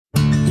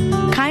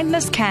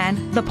Kindness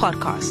Can, the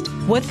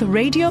podcast, with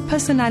radio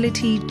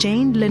personality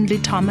Jane Lindley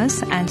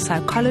Thomas and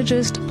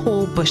psychologist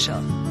Paul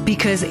Bushell.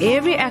 Because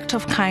every act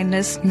of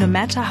kindness, no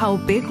matter how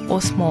big or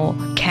small,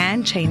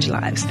 can change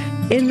lives.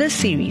 In this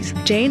series,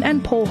 Jane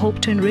and Paul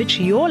hope to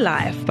enrich your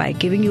life by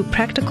giving you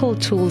practical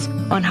tools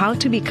on how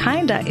to be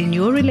kinder in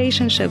your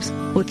relationships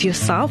with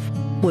yourself,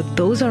 with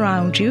those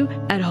around you,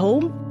 at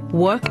home,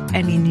 work,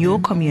 and in your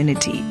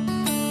community.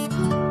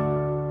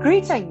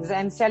 Greetings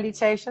and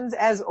salutations,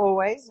 as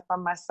always,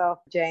 from myself,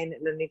 Jane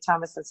Lindley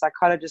Thomas, and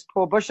psychologist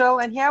Paul Bushell.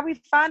 And here we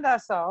find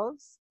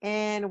ourselves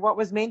in what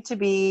was meant to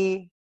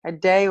be a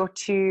day or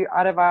two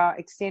out of our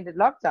extended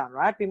lockdown,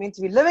 right? We're meant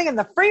to be living in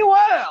the free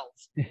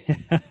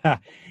world.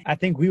 I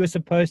think we were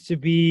supposed to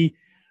be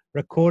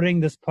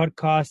recording this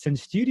podcast in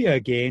studio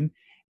again,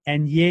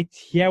 and yet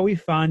here we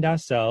find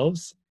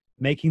ourselves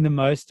making the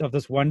most of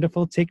this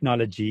wonderful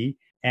technology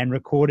and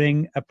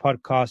recording a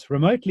podcast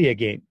remotely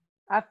again.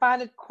 I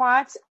find it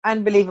quite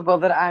unbelievable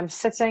that I'm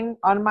sitting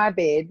on my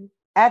bed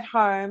at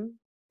home,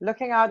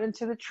 looking out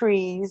into the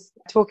trees,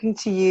 talking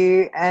to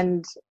you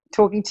and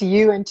talking to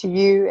you and to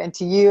you and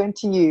to you and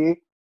to you,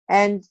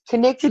 and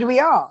connected we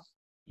are.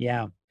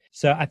 Yeah.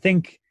 So I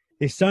think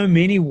there's so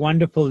many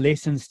wonderful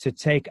lessons to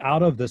take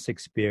out of this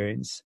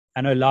experience.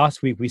 I know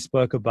last week we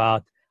spoke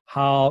about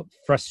how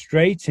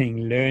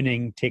frustrating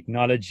learning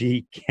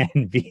technology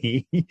can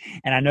be.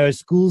 And I know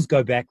schools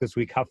go back this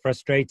week, how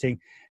frustrating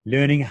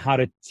learning how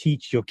to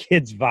teach your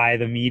kids via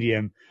the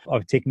medium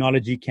of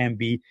technology can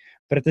be.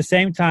 But at the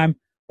same time,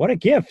 what a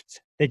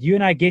gift that you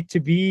and I get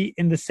to be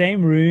in the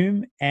same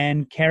room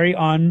and carry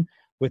on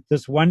with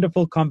this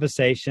wonderful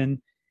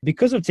conversation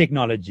because of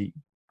technology.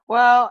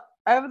 Well,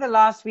 over the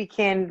last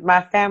weekend,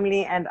 my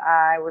family and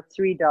I, with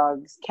 3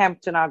 dogs,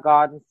 camped in our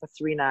garden for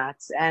 3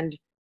 nights. And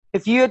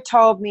if you had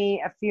told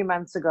me a few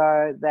months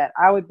ago that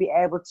I would be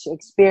able to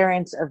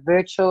experience a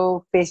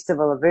virtual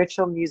festival, a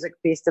virtual music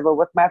festival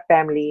with my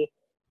family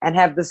and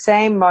have the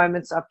same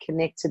moments of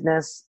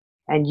connectedness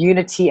and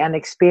unity and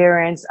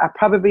experience, I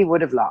probably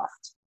would have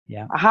laughed.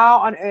 Yeah. How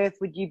on earth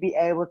would you be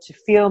able to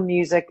feel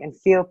music and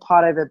feel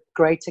part of a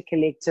greater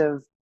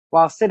collective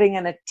while sitting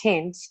in a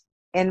tent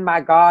in my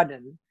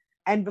garden?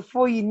 And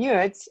before you knew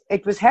it,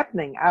 it was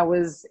happening. I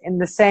was in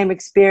the same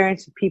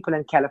experience with people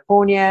in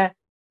California,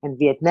 in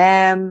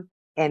Vietnam,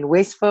 in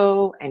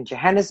Westville, in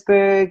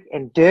Johannesburg,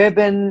 in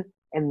Durban,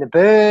 in the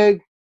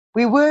Berg.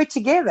 We were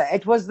together.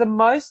 It was the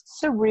most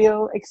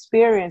surreal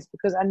experience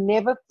because I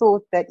never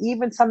thought that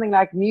even something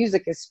like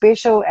music, as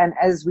special and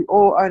as we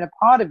all own a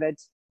part of it,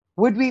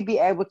 would we be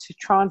able to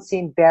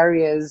transcend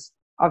barriers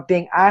of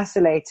being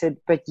isolated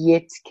but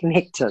yet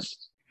connected.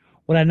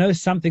 Well, I know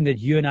something that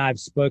you and I have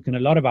spoken a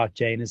lot about,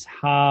 Jane, is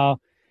how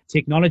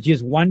technology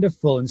is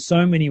wonderful in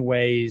so many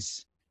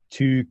ways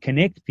to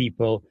connect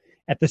people.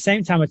 At the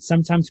same time, it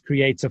sometimes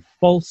creates a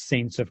false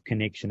sense of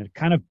connection. It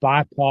kind of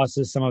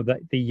bypasses some of the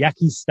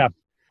yucky stuff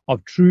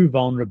of true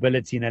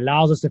vulnerability and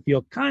allows us to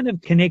feel kind of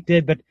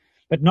connected, but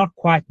not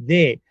quite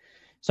there.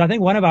 So I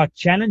think one of our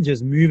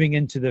challenges moving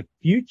into the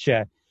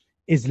future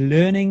is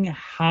learning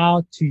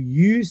how to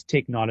use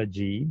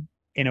technology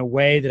in a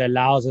way that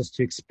allows us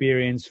to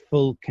experience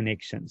full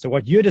connection. So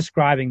what you're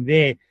describing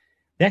there,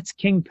 that's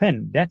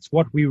kingpin. That's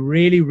what we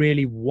really,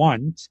 really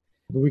want.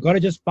 But we've got to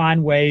just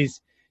find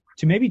ways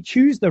to maybe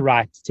choose the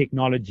right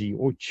technology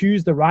or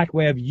choose the right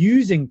way of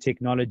using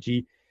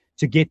technology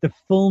to get the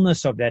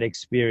fullness of that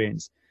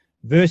experience.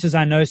 Versus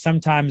I know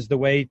sometimes the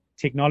way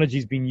technology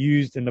has been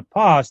used in the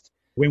past,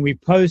 when we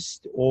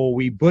post or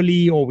we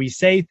bully or we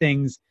say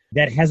things,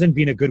 that hasn't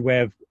been a good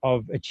way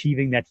of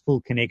achieving that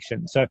full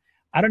connection. So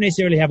I don't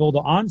necessarily have all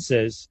the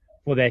answers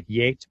for that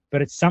yet,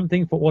 but it's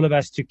something for all of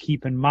us to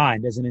keep in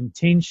mind as an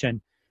intention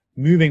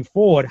moving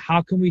forward.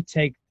 How can we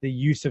take the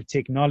use of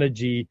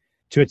technology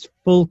to its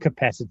full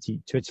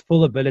capacity, to its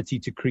full ability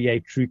to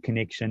create true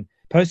connection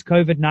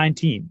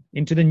post-COVID-19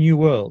 into the new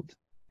world?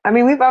 I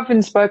mean, we've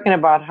often spoken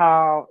about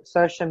how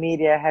social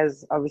media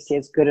has obviously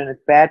its good and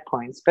its bad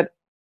points, but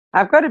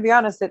I've got to be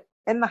honest that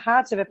in the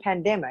heart of a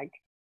pandemic,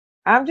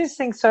 I'm just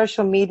seeing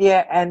social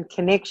media and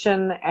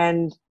connection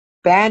and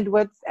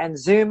bandwidth and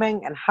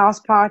Zooming and house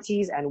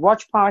parties and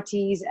watch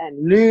parties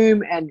and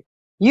Loom and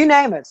you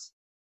name it,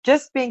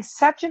 just being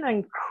such an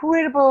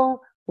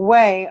incredible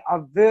way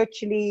of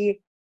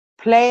virtually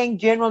playing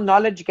general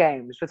knowledge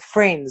games with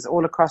friends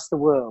all across the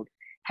world,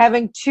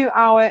 having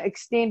 2-hour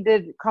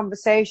extended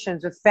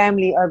conversations with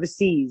family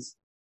overseas.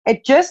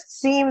 It just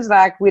seems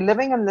like we're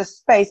living in this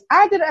space.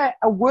 I did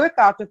a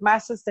workout with my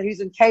sister who's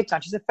in Cape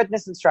Town. She's a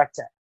fitness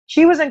instructor.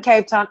 She was in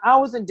Cape Town. I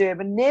was in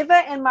Durban. Never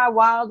in my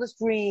wildest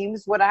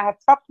dreams would I have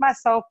propped my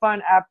cell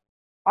phone up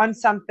on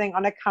something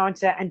on a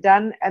counter and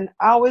done an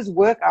hour's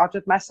workout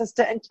with my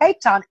sister in Cape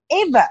Town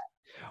ever.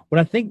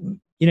 Well, I think,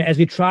 as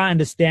we try and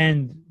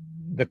understand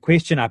the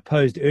question I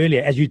posed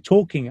earlier, as you're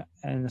talking,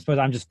 and I suppose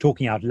I'm just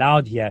talking out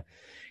loud here,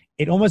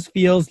 it almost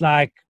feels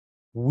like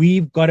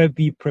we've got to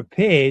be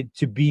prepared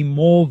to be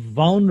more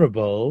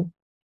vulnerable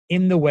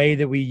in the way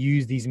that we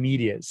use these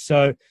medias.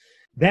 So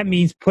that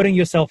means putting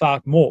yourself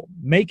out more,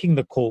 making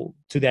the call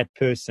to that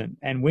person.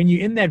 And when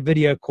you're in that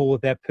video call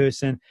with that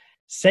person,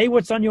 say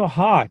what's on your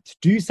heart,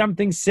 do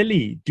something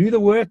silly, do the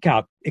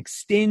workout,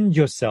 extend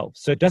yourself.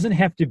 So it doesn't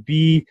have to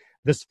be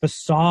this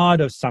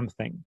facade of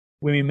something.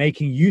 When we're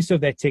making use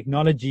of that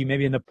technology,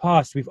 maybe in the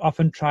past, we've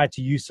often tried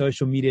to use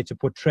social media to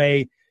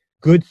portray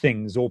good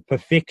things or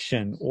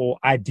perfection or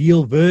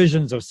ideal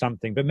versions of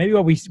something. But maybe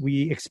what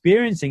we're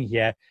experiencing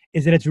here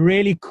is that it's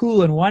really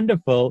cool and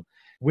wonderful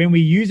when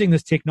we're using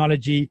this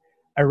technology.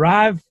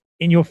 Arrive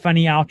in your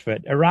funny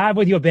outfit, arrive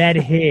with your bad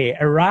hair,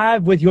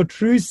 arrive with your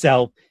true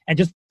self, and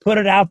just put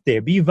it out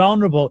there. Be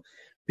vulnerable,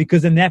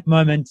 because in that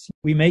moment,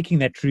 we're making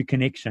that true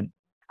connection.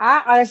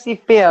 I honestly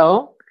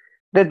feel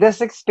that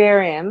this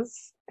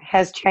experience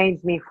has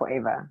changed me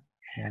forever.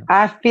 Yeah.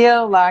 I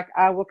feel like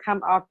I will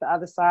come out the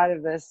other side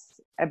of this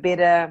a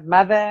better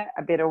mother,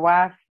 a better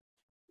wife,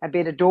 a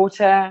better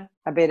daughter,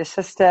 a better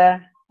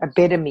sister, a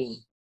better me.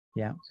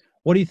 Yeah.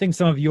 What do you think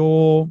some of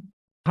your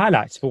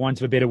highlights, for want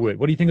of a better word,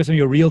 what do you think some of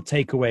your real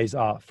takeaways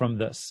are from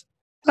this?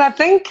 So I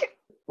think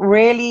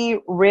really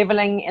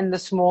reveling in the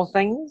small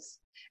things.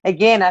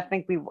 Again, I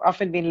think we've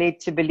often been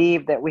led to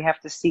believe that we have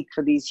to seek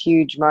for these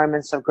huge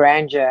moments of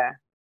grandeur.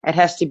 It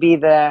has to be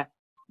the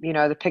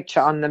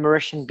picture on the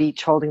Mauritian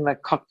beach holding the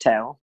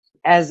cocktail,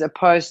 as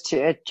opposed to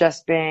it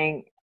just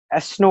being a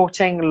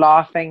snorting,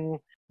 laughing,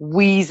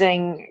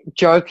 wheezing,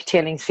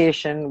 joke-telling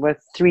session with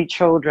 3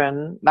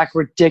 children, like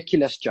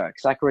ridiculous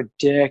jokes.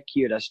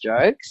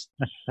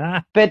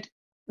 But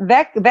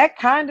that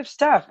kind of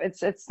stuff,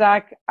 it's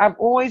like I've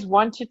always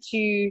wanted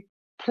to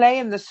play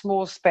in the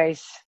small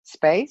space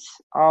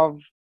of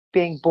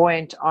being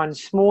buoyant on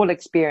small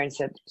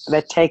experiences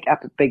that take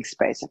up a big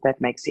space, if that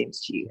makes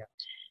sense to you.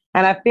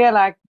 And I feel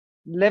like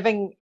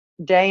living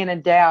day in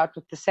and day out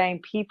with the same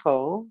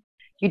people,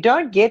 you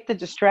don't get the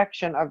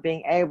distraction of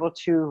being able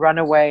to run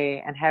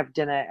away and have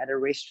dinner at a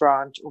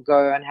restaurant or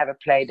go and have a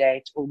play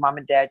date, or mom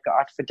and dad go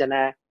out for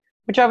dinner,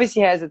 which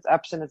obviously has its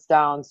ups and its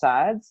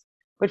downsides.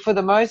 But for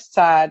the most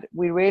part,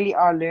 we really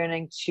are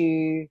learning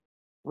to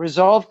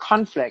resolve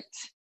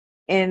conflict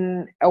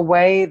in a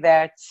way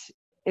that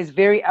is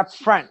very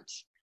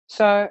upfront.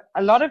 So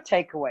a lot of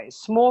takeaways,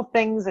 small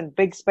things and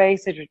big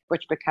spaces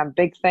which become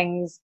big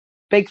things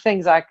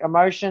like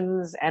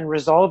emotions and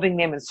resolving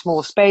them in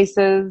small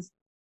spaces,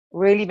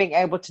 really being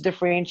able to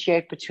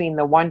differentiate between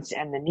the want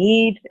and the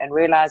need, and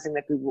realizing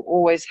that we will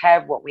always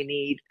have what we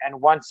need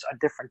and wants are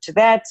different to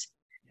that.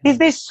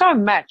 There's so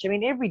much. I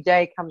mean, every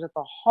day comes with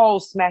a whole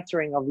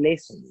smattering of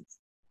lessons.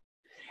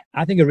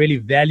 I think a really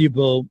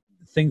valuable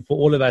thing for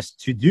all of us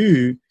to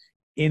do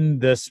in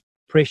this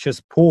precious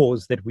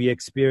pause that we're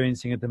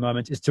experiencing at the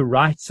moment is to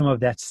write some of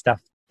that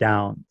stuff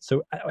down.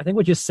 So I think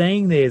what you're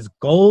saying there is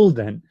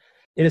golden.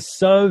 It is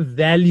so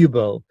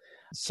valuable.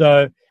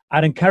 So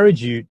I'd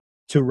encourage you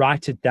to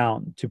write it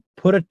down, to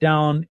put it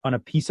down on a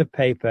piece of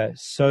paper,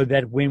 so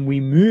that when we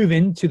move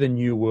into the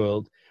new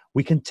world,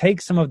 we can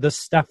take some of this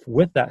stuff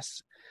with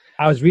us.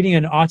 I was reading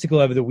an article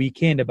over the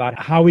weekend about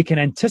how we can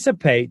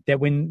anticipate that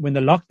when the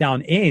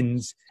lockdown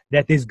ends,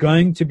 that there's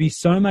going to be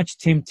so much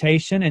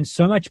temptation and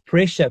so much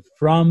pressure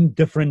from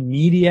different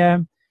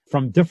media,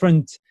 from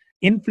different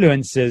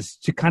influences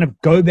to kind of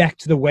go back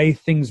to the way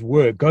things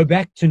were, go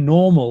back to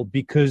normal,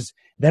 because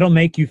that'll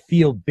make you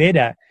feel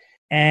better.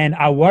 And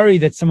I worry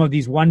that some of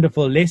these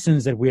wonderful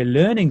lessons that we're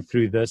learning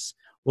through this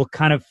will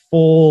kind of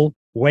fall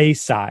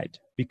wayside,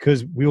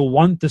 because we'll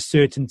want the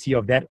certainty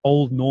of that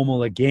old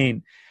normal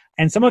again.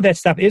 And some of that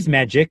stuff is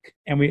magic,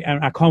 and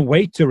I can't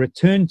wait to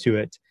return to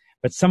it.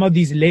 But some of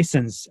these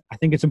lessons, I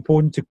think it's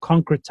important to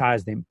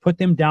concretize them, put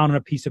them down on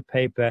a piece of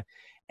paper.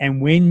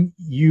 And when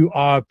you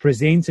are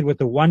presented with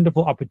the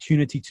wonderful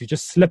opportunity to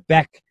just slip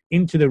back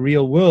into the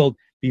real world,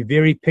 be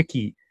very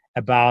picky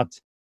about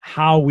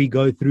how we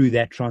go through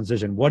that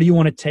transition. What do you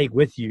want to take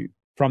with you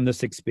from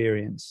this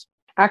experience?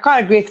 I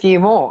can't agree with you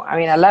more. I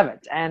mean, I love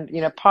it. And,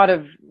 part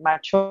of my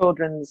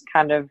children's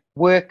kind of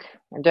work,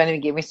 and don't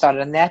even get me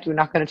started on that. We're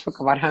not going to talk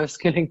about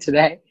homeschooling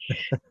today.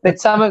 But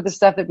some of the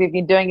stuff that we've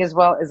been doing as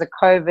well is a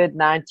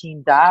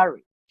COVID-19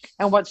 diary.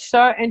 And what's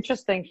so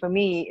interesting for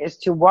me is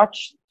to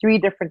watch 3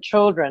 different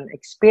children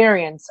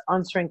experience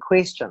answering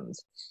questions.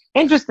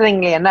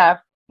 Interestingly enough,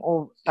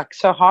 or like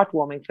so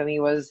heartwarming for me,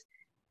 was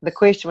the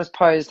question was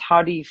posed,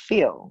 how do you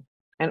feel?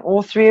 And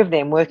all 3 of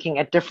them, working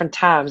at different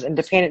times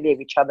independently of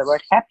each other,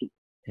 wrote happy.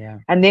 Yeah.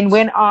 And then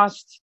when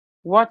asked,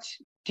 what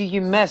do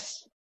you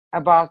miss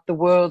about the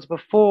world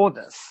before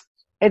this?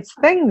 It's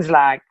things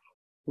like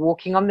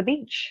walking on the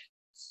beach,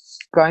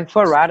 going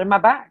for a ride on my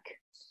bike,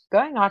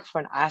 going out for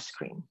an ice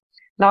cream.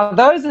 Now,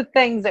 those are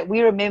things that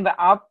we remember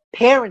our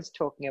parents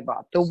talking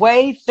about, the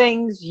way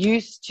things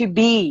used to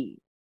be.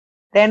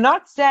 They're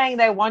not saying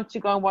they want to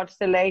go and watch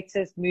the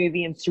latest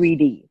movie in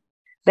 3D.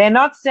 They're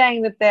not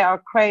saying that they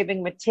are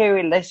craving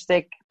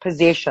materialistic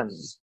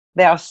possessions.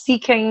 They are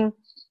seeking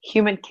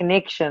human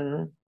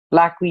connection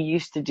like we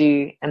used to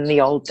do in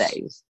the old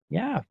days.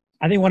 Yeah.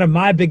 I think one of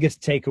my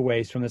biggest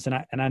takeaways from this, and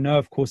I know,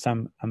 of course,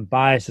 I'm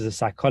biased as a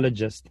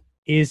psychologist,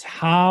 is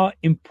how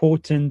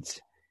important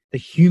the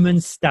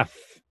human stuff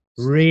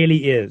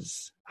really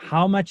is,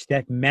 how much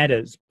that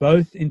matters,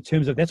 both in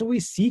terms of that's what we're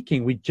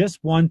seeking. We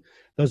just want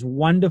those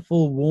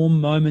wonderful, warm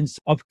moments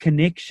of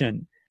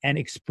connection and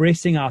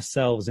expressing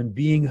ourselves and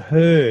being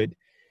heard,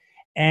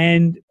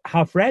 and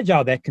how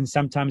fragile that can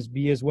sometimes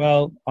be as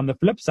well on the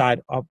flip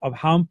side of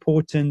how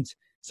important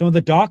some of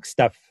the dark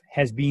stuff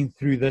has been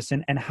through this,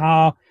 and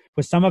how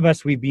for some of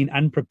us we've been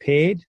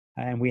unprepared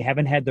and we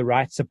haven't had the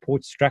right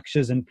support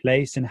structures in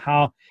place, and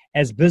how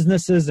as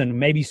businesses and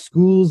maybe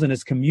schools and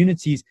as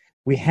communities,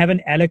 we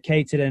haven't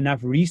allocated enough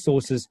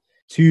resources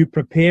to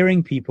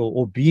preparing people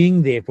or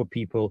being there for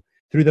people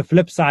through the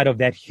flip side of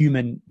that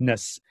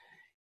humanness.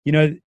 You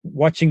know,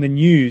 watching the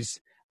news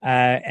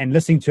and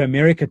listening to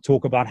America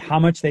talk about how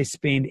much they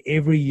spend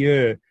every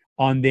year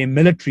on their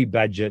military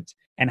budget,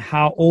 and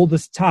how all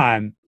this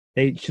time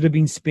they should have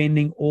been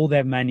spending all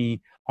that money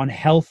on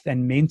health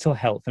and mental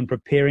health and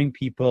preparing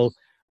people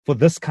for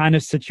this kind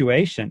of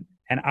situation.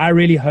 And I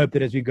really hope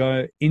that as we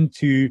go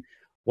into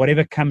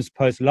whatever comes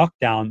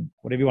post-lockdown,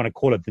 whatever you want to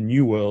call it, the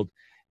new world,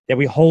 that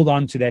we hold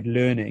on to that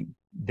learning,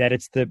 that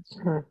it's the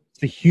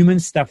human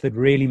stuff that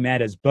really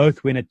matters,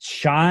 both when it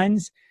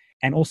shines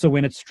and also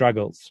when it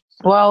struggles.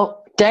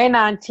 Well, day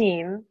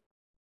 19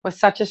 was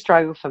such a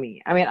struggle for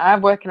me. I mean,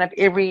 I've woken up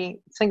every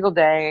single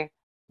day,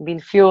 been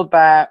fueled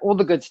by all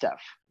the good stuff,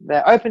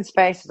 the open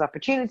spaces,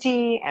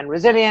 opportunity and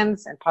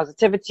resilience and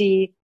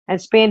positivity, and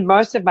spend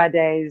most of my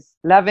days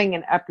loving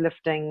and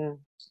uplifting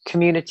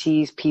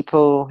communities,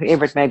 people,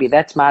 whoever it may be.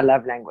 That's my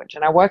love language.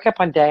 And I woke up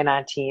on day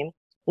 19.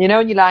 You know,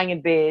 when you're lying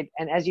in bed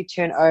and as you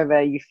turn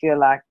over, you feel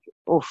like,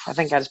 oof, I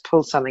think I just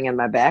pulled something in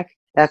my back.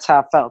 That's how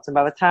I felt. And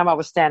by the time I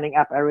was standing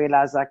up, I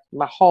realized like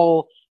my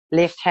whole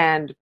left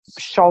hand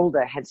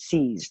shoulder had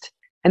seized.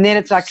 And then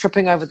it's like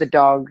tripping over the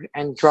dog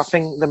and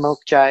dropping the milk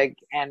jug,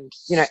 and,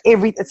 you know,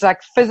 it's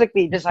like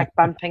physically just like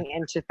bumping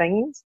into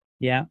things.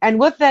 Yeah. And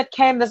with that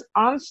came this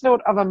onslaught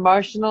of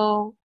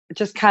emotional,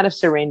 just kind of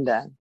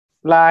surrender,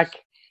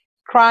 like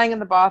crying in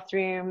the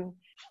bathroom,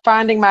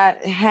 finding my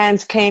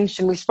hands clenched.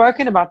 And we've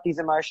spoken about these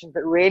emotions,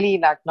 but really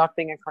like not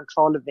being in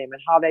control of them,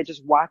 and how they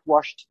just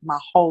whitewashed my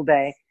whole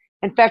day.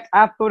 In fact,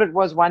 I thought it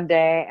was one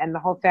day, and the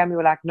whole family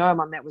were like, no,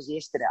 Mom, that was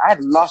yesterday. I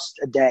had lost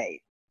a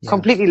day,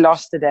 completely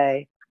lost a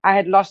day. I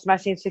had lost my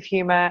sense of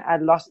humor.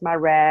 I'd lost my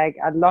rag.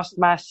 I'd lost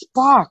my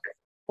spark.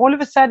 All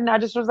of a sudden, I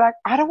just was like,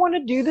 I don't want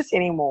to do this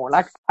anymore.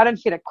 Like, I don't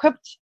feel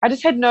equipped. I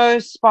just had no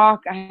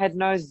spark. I had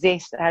no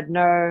zest. I had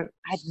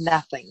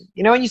nothing.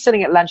 You know, when you're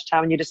sitting at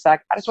lunchtime and you're just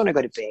like, I just want to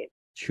go to bed.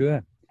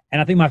 Sure. And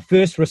I think my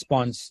first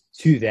response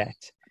to that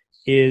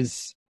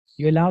is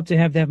you're allowed to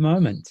have that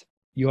moment.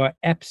 You are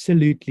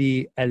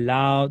absolutely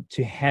allowed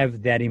to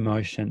have that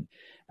emotion,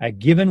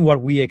 given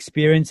what we're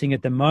experiencing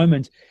at the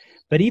moment.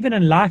 But even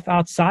in life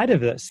outside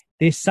of this,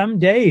 there's some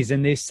days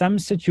and there's some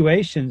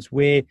situations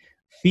where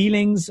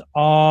feelings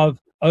of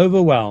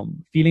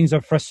overwhelm, feelings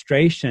of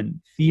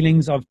frustration,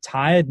 feelings of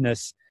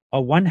tiredness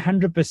are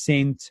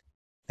 100%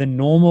 the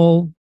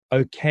normal,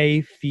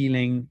 okay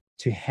feeling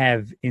to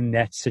have in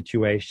that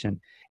situation.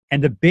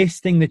 And the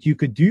best thing that you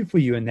could do for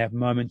you in that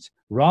moment,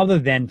 rather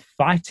than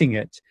fighting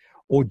it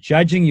or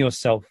judging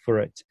yourself for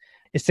it,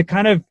 is to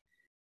kind of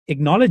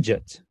acknowledge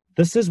it.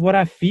 This is what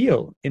I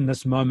feel in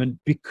this moment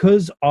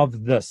because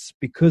of this,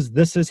 because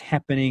this is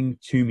happening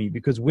to me.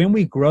 Because when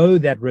we grow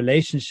that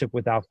relationship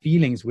with our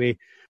feelings, where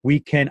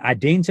we can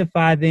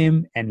identify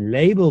them and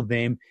label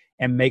them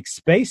and make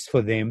space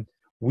for them,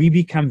 we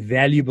become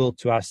valuable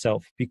to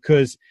ourselves,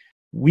 because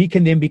we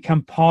can then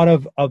become part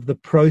of the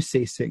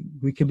processing.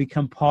 We can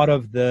become part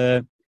of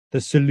the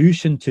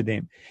solution to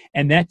them.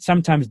 And that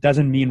sometimes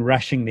doesn't mean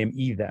rushing them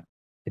either.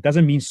 It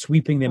doesn't mean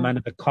sweeping them under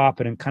the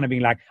carpet and kind of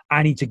being like,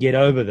 I need to get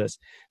over this.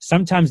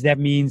 Sometimes that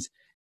means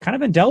kind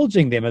of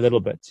indulging them a little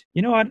bit.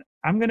 You know what?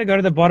 I'm going to go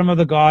to the bottom of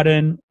the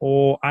garden,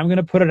 or I'm going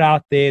to put it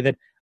out there that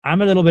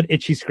I'm a little bit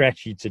itchy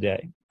scratchy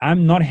today.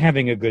 I'm not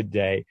having a good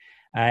day,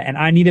 and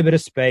I need a bit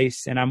of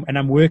space, and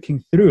I'm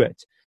working through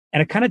it.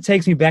 And it kind of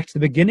takes me back to the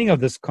beginning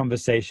of this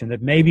conversation,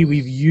 that maybe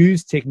we've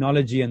used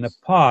technology in the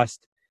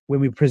past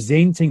when we're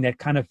presenting that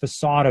kind of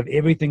facade of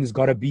everything's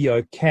got to be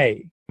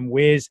okay.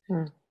 Whereas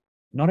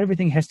not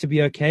everything has to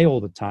be okay all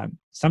the time.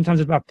 Sometimes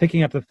it's about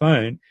picking up the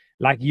phone,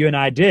 like you and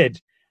I did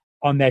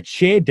on that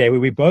shared day, where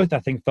we both, I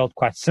think, felt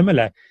quite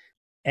similar.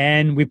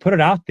 And we put it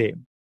out there.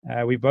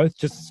 We both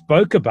just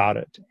spoke about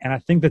it. And I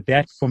think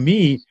that for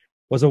me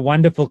was a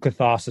wonderful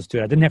catharsis to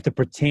it. I didn't have to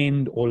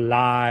pretend or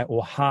lie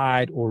or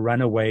hide or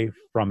run away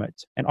from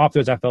it. And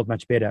afterwards, I felt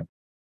much better.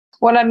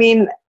 Well, I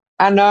mean,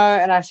 I know,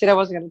 and I said I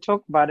wasn't going to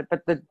talk about it,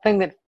 but the thing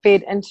that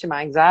fed into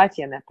my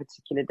anxiety on that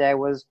particular day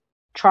was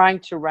trying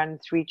to run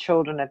 3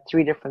 children at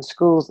 3 different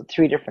schools at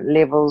 3 different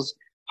levels,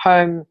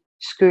 home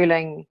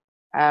schooling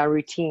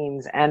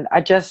routines. And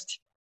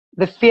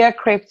the fear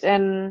crept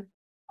in.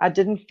 I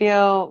didn't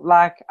feel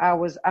like I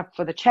was up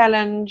for the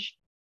challenge.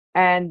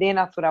 And then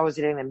I thought I was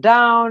letting them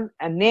down.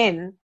 And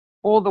then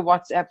all the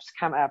WhatsApps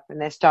come up, and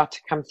they start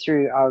to come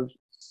through of,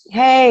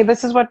 hey,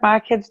 this is what my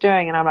kid's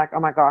doing. And I'm like, oh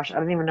my gosh, I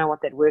don't even know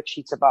what that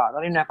worksheet's about. I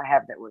don't even know if I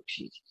have that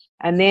worksheet.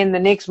 And then the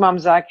next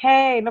mom's like,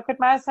 hey, look what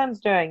my son's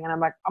doing. And I'm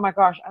like, oh my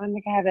gosh, I don't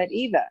think I have that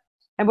either.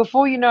 And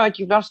before you know it,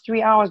 you've lost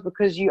 3 hours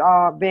because you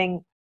are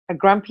being a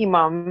grumpy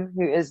mom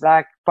who is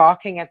like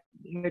barking at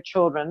her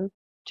children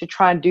to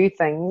try and do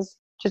things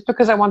just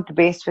because I want the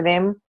best for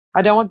them.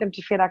 I don't want them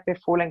to feel like they're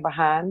falling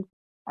behind.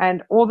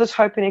 And all this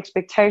hope and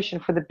expectation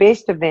for the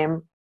best of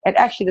them, it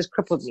actually just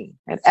crippled me.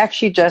 It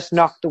actually just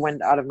knocked the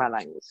wind out of my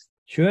lungs.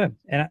 Sure.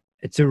 And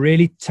it's a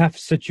really tough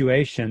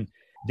situation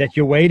that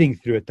you're wading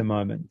through at the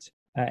moment.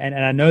 And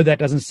I know that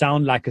doesn't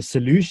sound like a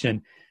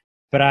solution,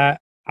 but I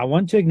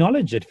want to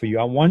acknowledge it for you.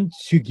 I want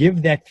to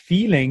give that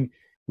feeling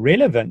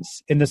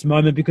relevance in this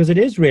moment because it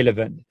is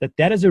relevant.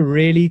 That is a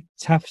really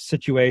tough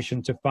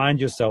situation to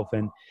find yourself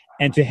in,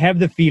 and to have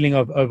the feeling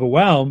of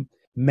overwhelm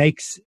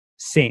makes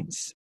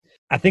sense.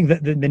 I think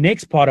that the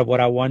next part of what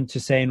I want to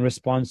say in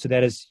response to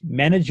that is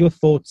manage your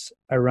thoughts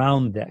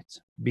around that,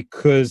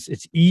 because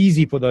it's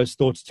easy for those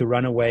thoughts to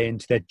run away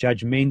into that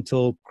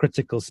judgmental,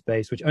 critical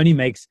space, which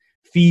only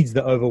feeds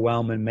the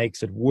overwhelm and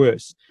makes it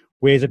worse.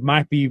 Whereas it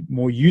might be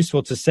more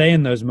useful to say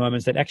in those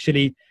moments that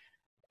actually,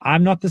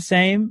 I'm not the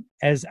same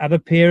as other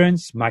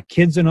parents. My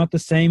kids are not the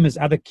same as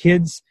other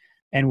kids.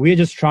 And we're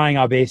just trying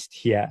our best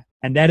here.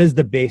 And that is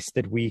the best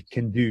that we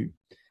can do.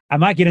 I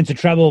might get into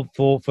trouble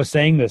for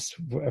saying this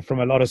from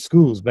a lot of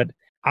schools, but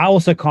I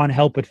also can't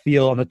help but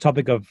feel on the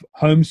topic of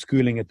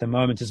homeschooling at the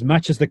moment, as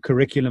much as the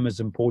curriculum is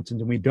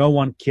important and we don't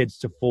want kids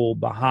to fall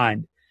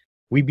behind,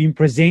 we've been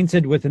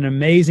presented with an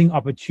amazing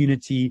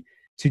opportunity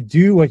to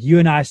do what you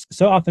and I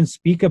so often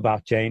speak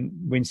about, Jane,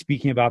 when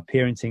speaking about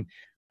parenting.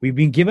 We've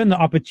been given the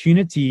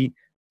opportunity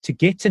to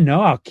get to know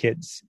our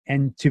kids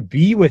and to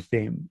be with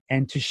them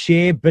and to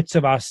share bits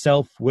of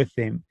ourselves with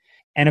them.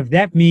 And if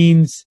that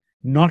means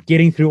not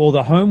getting through all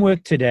the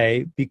homework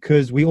today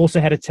because we also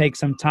had to take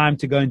some time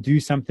to go and do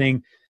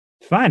something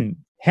fun,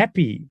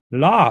 happy,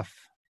 laugh,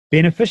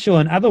 beneficial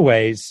in other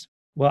ways,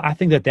 well, I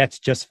think that that's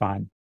just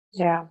fine.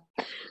 Yeah.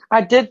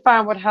 I did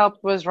find what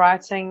helped was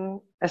writing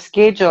a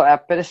schedule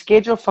app, but a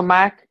schedule for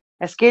Mike,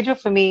 a schedule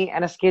for me,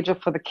 and a schedule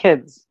for the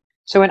kids.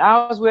 So when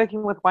I was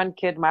working with one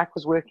kid, Mike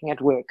was working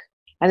at work.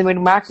 And then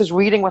when Mike was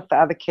reading with the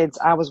other kids,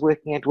 I was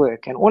working at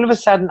work. And all of a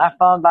sudden I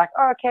felt like,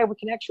 oh, okay, we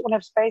can actually all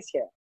have space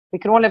here. We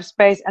can all have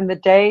space, and the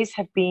days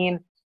have been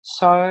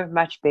so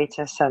much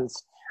better since.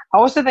 I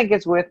also think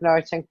it's worth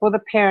noting for the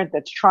parent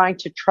that's trying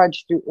to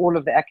trudge through all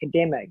of the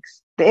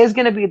academics, there is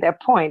going to be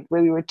that point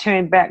where we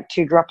return back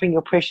to dropping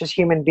your precious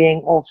human being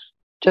off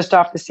just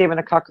after 7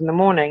 o'clock in the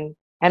morning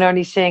and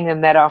only seeing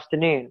them that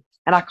afternoon.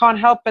 And I can't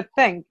help but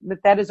think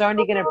that that is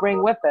only going to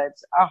bring with it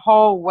a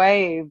whole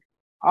wave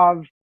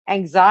of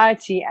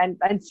anxiety and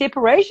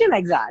separation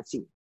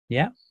anxiety.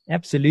 Yeah,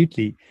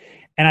 absolutely.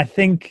 And I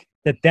think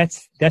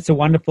that's a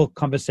wonderful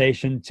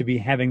conversation to be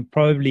having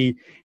probably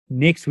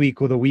next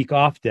week or the week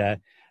after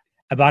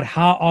about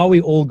how are we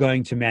all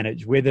going to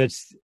manage, whether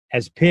it's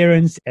as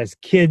parents, as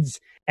kids,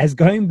 as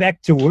going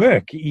back to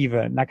work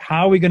even, like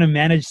how are we going to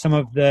manage some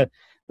of the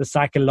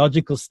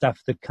psychological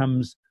stuff that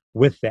comes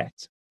with that?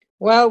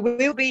 Well,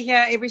 we'll be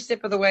here every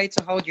step of the way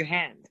to hold your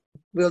hand.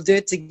 We'll do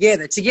it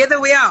together. Together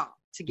we are.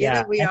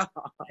 Together we are.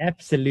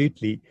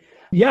 Absolutely.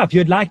 Yeah, if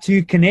you'd like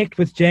to connect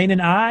with Jane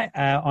and I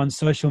on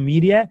social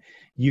media,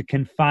 you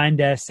can find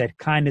us at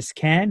Kindness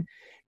Can.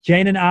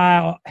 Jane and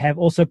I have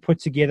also put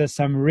together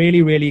some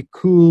really, really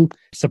cool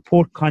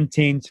support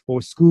content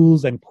for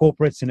schools and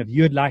corporates. And if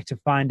you'd like to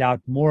find out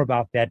more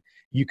about that,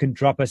 you can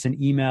drop us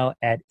an email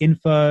at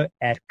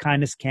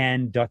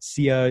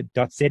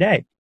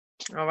info@kindnesscan.co.za.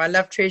 Oh, I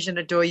love, treasure, and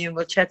adore you, and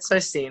we'll chat so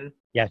soon.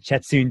 Yeah,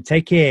 chat soon.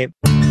 Take care.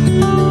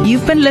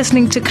 You've been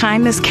listening to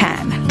Kindness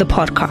Can, the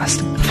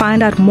podcast.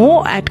 Find out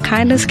more at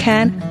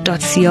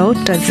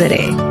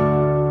kindnesscan.co.za.